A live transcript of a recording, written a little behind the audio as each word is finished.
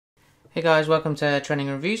Hey guys, welcome to Trending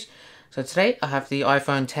Reviews. So today I have the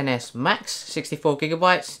iPhone XS Max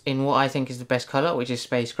 64GB in what I think is the best colour, which is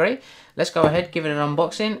space grey. Let's go ahead, give it an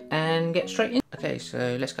unboxing and get straight in. Okay,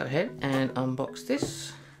 so let's go ahead and unbox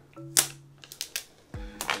this.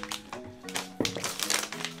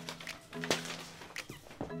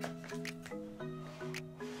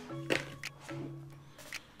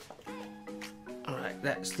 Alright,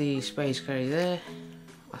 that's the space grey there.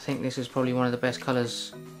 I think this is probably one of the best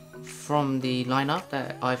colours from the lineup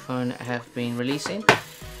that iPhone have been releasing.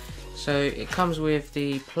 So it comes with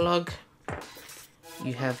the plug.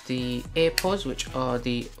 You have the AirPods, which are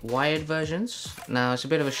the wired versions. Now it's a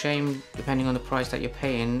bit of a shame, depending on the price that you're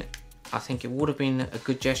paying. I think it would have been a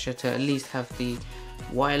good gesture to at least have the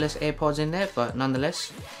wireless AirPods in there, but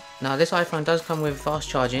nonetheless. Now this iPhone does come with fast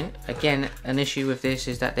charging. Again, an issue with this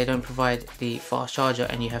is that they don't provide the fast charger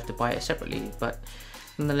and you have to buy it separately, but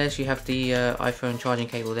nonetheless you have the iPhone charging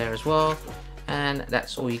cable there as well, and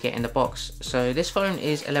that's all you get in the box. So this phone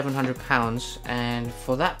is £1,100, and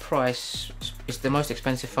for that price it's the most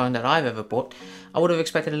expensive phone that I've ever bought. I would have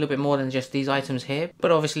expected a little bit more than just these items here,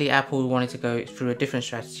 but obviously Apple wanted to go through a different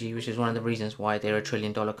strategy, which is one of the reasons why they're a $1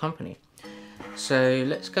 trillion company. So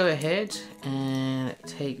let's go ahead and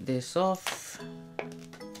take this off.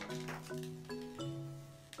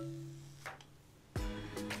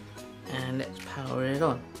 And let's power it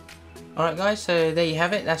on. Alright guys, so there you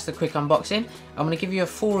have it. That's the quick unboxing. I'm going to give you a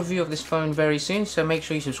full review of this phone very soon, so make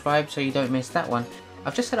sure you subscribe so you don't miss that one.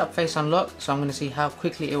 I've just set up Face Unlock, so I'm going to see how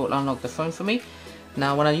quickly it will unlock the phone for me.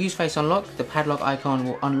 Now when I use Face Unlock, the padlock icon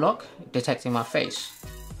will unlock, detecting my face.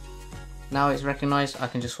 Now it's recognized, I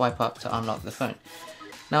can just swipe up to unlock the phone.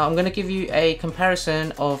 Now I'm going to give you a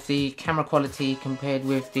comparison of the camera quality compared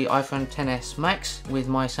with the iPhone XS Max with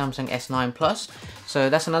my Samsung S9 Plus. So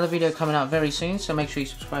that's another video coming out very soon, so make sure you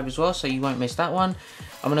subscribe as well so you won't miss that one.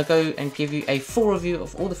 I'm going to go and give you a full review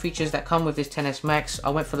of all the features that come with this XS Max. I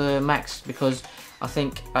went for the Max because I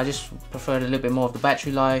think I just preferred a little bit more of the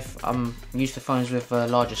battery life. I'm used to phones with a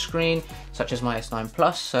larger screen, such as my S9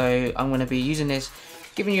 Plus, so I'm going to be using this,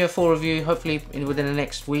 giving you a full review. Hopefully within the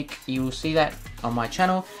next week you will see that on my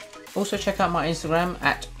channel. Also check out my Instagram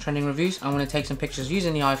at Trending Reviews. I'm going to take some pictures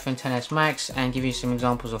using the iPhone XS Max and give you some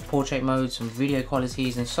examples of portrait mode, some video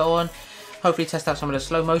qualities and so on. Hopefully test out some of the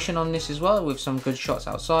slow motion on this as well with some good shots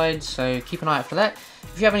outside, so keep an eye out for that.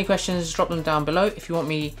 If you have any questions, drop them down below. If you want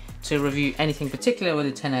me to review anything particular with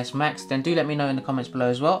the XS Max, then do let me know in the comments below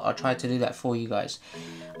as well. I'll try to do that for you guys.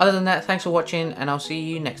 Other than that, thanks for watching and I'll see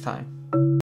you next time.